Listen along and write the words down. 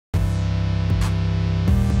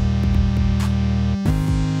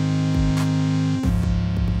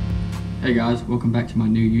Hey guys, welcome back to my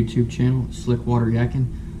new YouTube channel, Slick Water Yakking.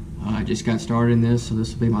 I just got started in this, so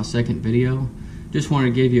this will be my second video. Just wanted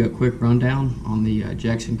to give you a quick rundown on the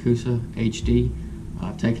Kayak Coosa HD.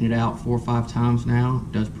 I've taken it out 4 or 5 times now.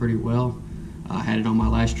 It does pretty well. I had it on my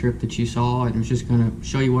last trip that you saw, and I was just going to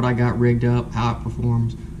show you what I got rigged up, how it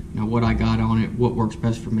performs, you know, what I got on it, what works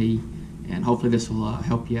best for me, and hopefully this will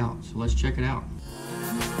help you out. So let's check it out.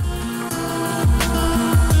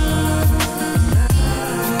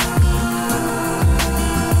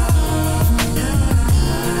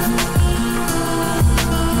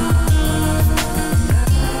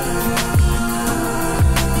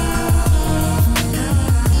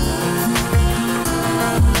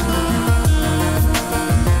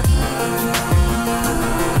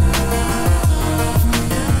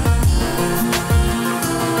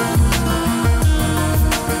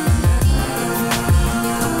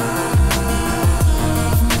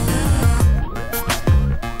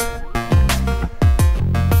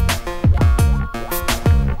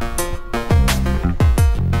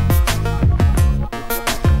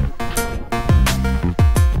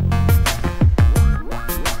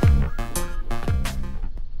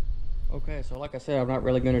 Okay, so like I said, I'm not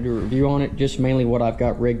really going to do a review on it, just mainly what I've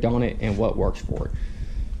got rigged on it and what works for it.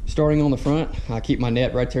 Starting on the front, I keep my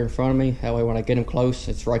net right there in front of me. That way when I get them close,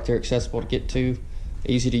 it's right there, accessible to get to,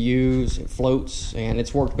 easy to use, it floats, and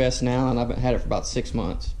it's worked best now, and I've had it for about 6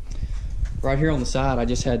 months. Right here on the side, I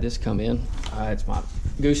just had this come in. It's my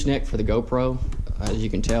gooseneck for the GoPro. As you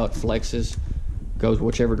can tell, it flexes, goes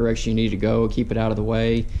whichever direction you need to go, keep it out of the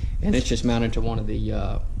way, and it's just mounted to one of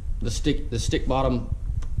the stick bottom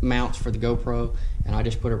mounts for the GoPro, and I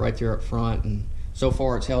just put it right there up front, and so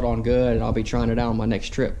far it's held on good, and I'll be trying it out on my next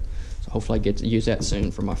trip, so hopefully I get to use that soon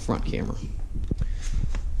for my front camera.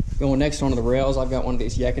 Going next onto the rails, I've got one of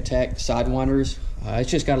these Kayak sidewinders. It's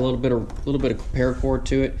just got a little bit of paracord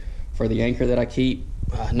to it for the anchor that I keep.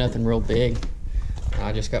 Nothing real big.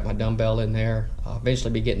 I just got my dumbbell in there. I'll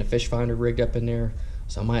eventually be getting a fish finder rigged up in there,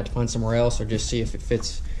 so I might have to find somewhere else or just see if it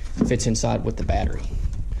fits inside with the battery.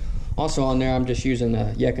 Also on there, I'm just using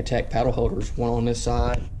the Kayak paddle holders, one on this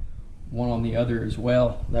side, one on the other as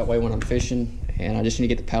well. That way when I'm fishing and I just need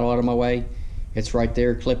to get the paddle out of my way, it's right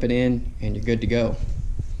there, clip it in, and you're good to go.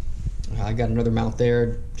 I got another mount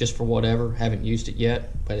there just for whatever, haven't used it yet,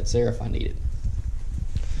 but it's there if I need it.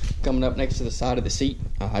 Coming up next to the side of the seat,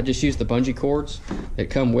 I just use the bungee cords that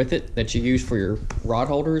come with it that you use for your rod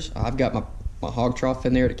holders. I've got my hog trough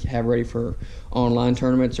in there to have ready for online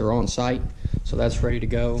tournaments or on site, so that's ready to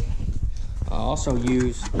go. I also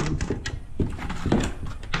use the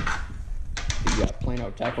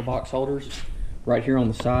Plano tackle box holders right here on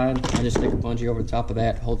the side. I just stick a bungee over the top of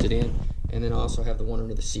that, holds it in, and then I also have the one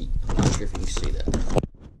under the seat. I'm not sure if you can see that.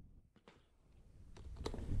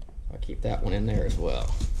 I'll keep that one in there as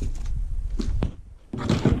well.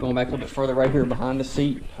 Going back a little bit further, right here behind the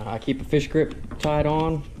seat, I keep a fish grip tied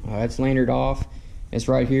on. It's lanyard off. It's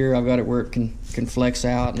right here. I've got it where it can flex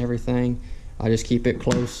out and everything. I just keep it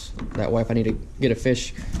close. That way if I need to get a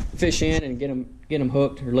fish in and get them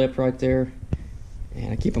hooked or lipped right there,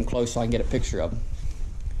 and I keep them close so I can get a picture of them.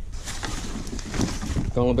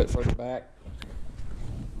 Going a little bit further back,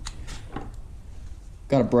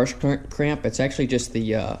 got a brush cramp. It's actually just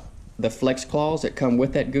the flex claws that come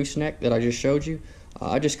with that gooseneck that I just showed you.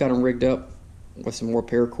 I just got them rigged up with some more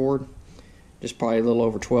paracord, just probably a little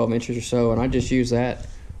over 12 inches or so, and I just use that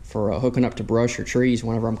for hooking up to brush or trees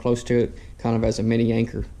whenever I'm close to it, kind of as a mini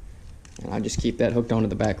anchor. And I just keep that hooked onto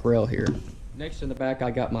the back rail here. Next in the back,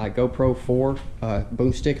 I got my GoPro 4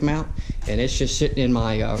 boomstick mount, and it's just sitting in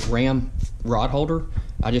my Ram rod holder.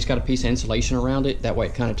 I just got a piece of insulation around it. That way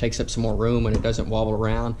it kind of takes up some more room and it doesn't wobble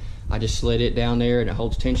around. I just slid it down there and it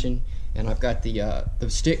holds tension. And I've got the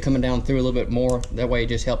stick coming down through a little bit more. That way it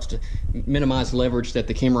just helps to minimize leverage that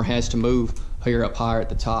the camera has to move here up higher at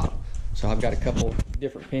the top. So I've got a couple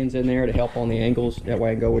different pins in there to help on the angles. That way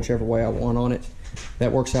I can go whichever way I want on it.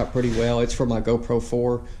 That works out pretty well. It's for my GoPro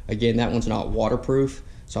 4. Again, that one's not waterproof,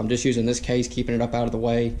 so I'm just using this case, keeping it up out of the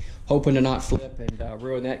way, hoping to not flip and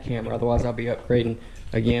ruin that camera. Otherwise I'll be upgrading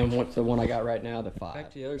again once the one I got right now, the 5.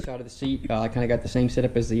 Back to the other side of the seat, I kind of got the same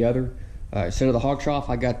setup as the other. Instead of the hog trough,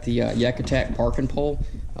 I got the Kayak parking pole.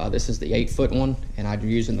 This is the 8-foot one, and I'm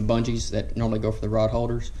using the bungees that normally go for the rod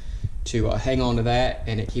holders to hang on to that,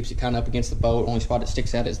 and it keeps it kind of up against the boat. Only spot it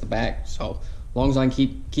sticks out is the back, so as long as I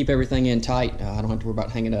can keep everything in tight, I don't have to worry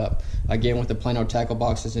about hanging up. Again, with the Plano tackle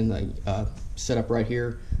boxes in the setup right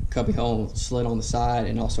here, cubby hole slit on the side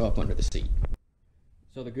and also up under the seat.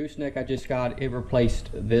 So the gooseneck I just got, it replaced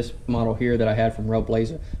this model here that I had from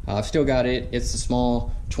Roadblazer. I've still got it. It's a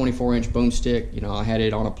small 24-inch boomstick. You know, I had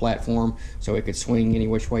it on a platform so it could swing any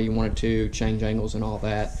which way you wanted to, change angles and all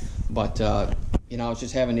that. But you know, I was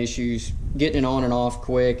just having issues getting it on and off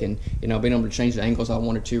quick, and you know, being able to change the angles I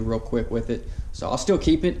wanted to real quick with it. So I'll still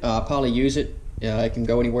keep it. I'll probably use it. It can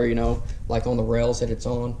go anywhere, you know, like on the rails that it's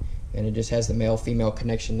on, and it just has the male-female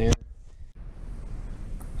connection there.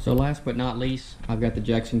 So last but not least, I've got the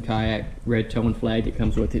Jackson Kayak red towing flag that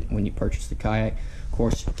comes with it when you purchase the kayak. Of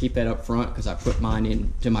course, keep that up front because I put mine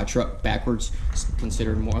into my truck backwards,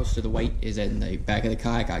 considering most of the weight is in the back of the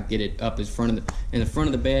kayak. I get it up in the front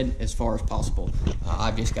of the bed as far as possible.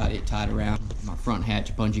 I've just got it tied around my front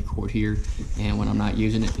hatch bungee cord here, and when I'm not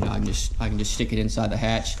using it, you know, I can just stick it inside the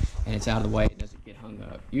hatch, and it's out of the way. It doesn't get hung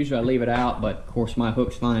up. Usually I leave it out, but of course my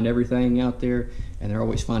hooks find everything out there, and they're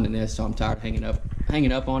always finding this, so I'm tired of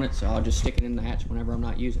hanging up on it, so I'll just stick it in the hatch whenever I'm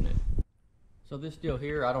not using it. So this deal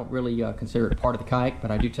here, I don't really consider it part of the kayak, but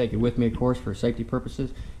I do take it with me, of course, for safety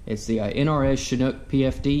purposes. It's the NRS Chinook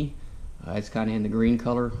PFD. It's kind of in the green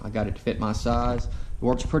color. I got it to fit my size. It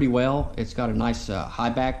works pretty well. It's got a nice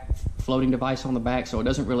high back floating device on the back, so it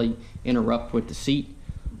doesn't really interrupt with the seat.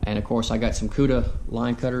 And of course, I got some Cuda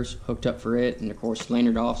line cutters hooked up for it, and of course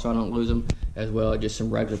lanyard off so I don't lose them, as well as just some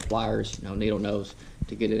regular pliers, you know, needle nose,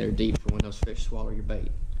 to get in there deep for when those fish swallow your bait.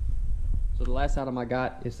 So the last item I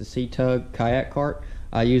got is the Sea-Tug kayak cart.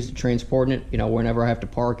 I use it transporting it, you know, whenever I have to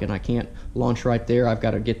park and I can't launch right there, I've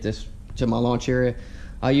got to get this to my launch area.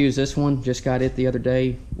 I use this one, just got it the other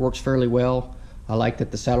day, works fairly well. I like that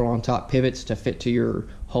the saddle on top pivots to fit to your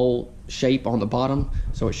whole shape on the bottom,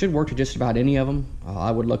 so it should work to just about any of them.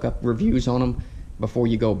 I would look up reviews on them before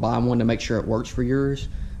you go buy one to make sure it works for yours.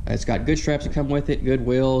 It's got good straps that come with it, good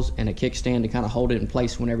wheels, and a kickstand to kind of hold it in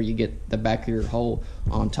place whenever you get the back of your hole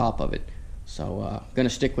on top of it. So gonna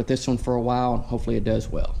stick with this one for a while, and hopefully it does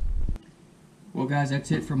well. Well guys,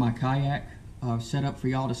 that's it for my kayak set up for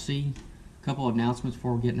y'all to see. A couple of announcements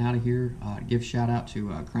before we're getting out of here. Give a shout out to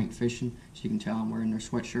Crank Fishing. As you can tell, I'm wearing their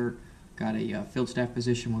sweatshirt. Got a field staff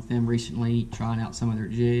position with them recently, trying out some of their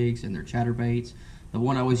jigs and their chatterbaits. The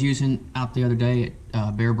one I was using out the other day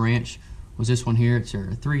at Bear Branch was this one here. It's a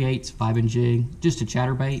 3/8 5-inch jig, just a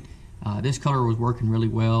chatterbait. This color was working really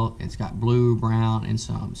well. It's got blue, brown, and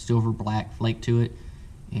some silver black flake to it,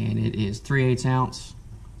 and it is 3/8 ounce.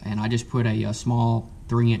 And I just put a small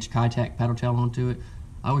 3-inch Kayak paddle tail onto it.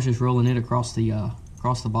 I was just rolling it across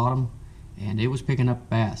the bottom, and it was picking up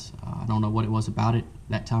bass. I don't know what it was about it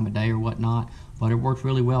that time of day or whatnot, but it worked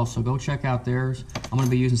really well. So go check out theirs. I'm going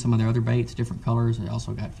to be using some of their other baits, different colors. They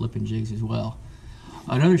also got flipping jigs as well.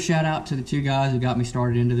 Another shout out to the two guys who got me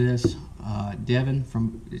started into this. Devin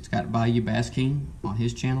it's got Bayou Bass King on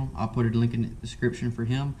his channel. I'll put a link in the description for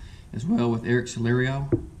him, as well with Eric Celerio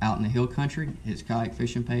out in the Hill Country, his kayak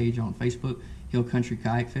fishing page on Facebook, Hill Country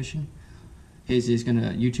Kayak Fishing. His is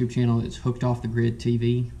YouTube channel is Hooked Off the Grid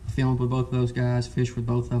TV. Filmed with both of those guys, fished with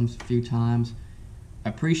both of them a few times. I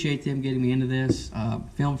appreciate them getting me into this.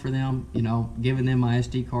 Filmed for them, you know, giving them my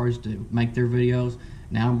SD cards to make their videos.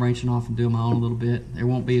 Now I'm branching off and doing my own a little bit. They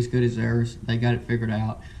won't be as good as theirs. They got it figured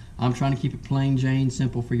out. I'm trying to keep it plain Jane,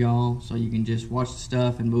 simple for y'all, so you can just watch the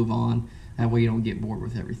stuff and move on. That way you don't get bored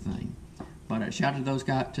with everything. But shout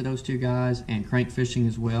out to those two guys, and Crank Fishing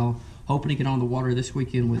as well. Hoping to get on the water this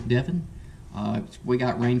weekend with Devin. We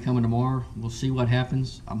got rain coming tomorrow. We'll see what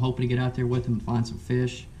happens. I'm hoping to get out there with him and find some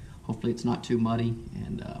fish. Hopefully it's not too muddy,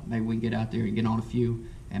 and maybe we can get out there and get on a few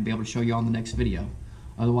and be able to show you all in the next video.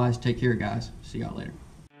 Otherwise, take care guys. See y'all later.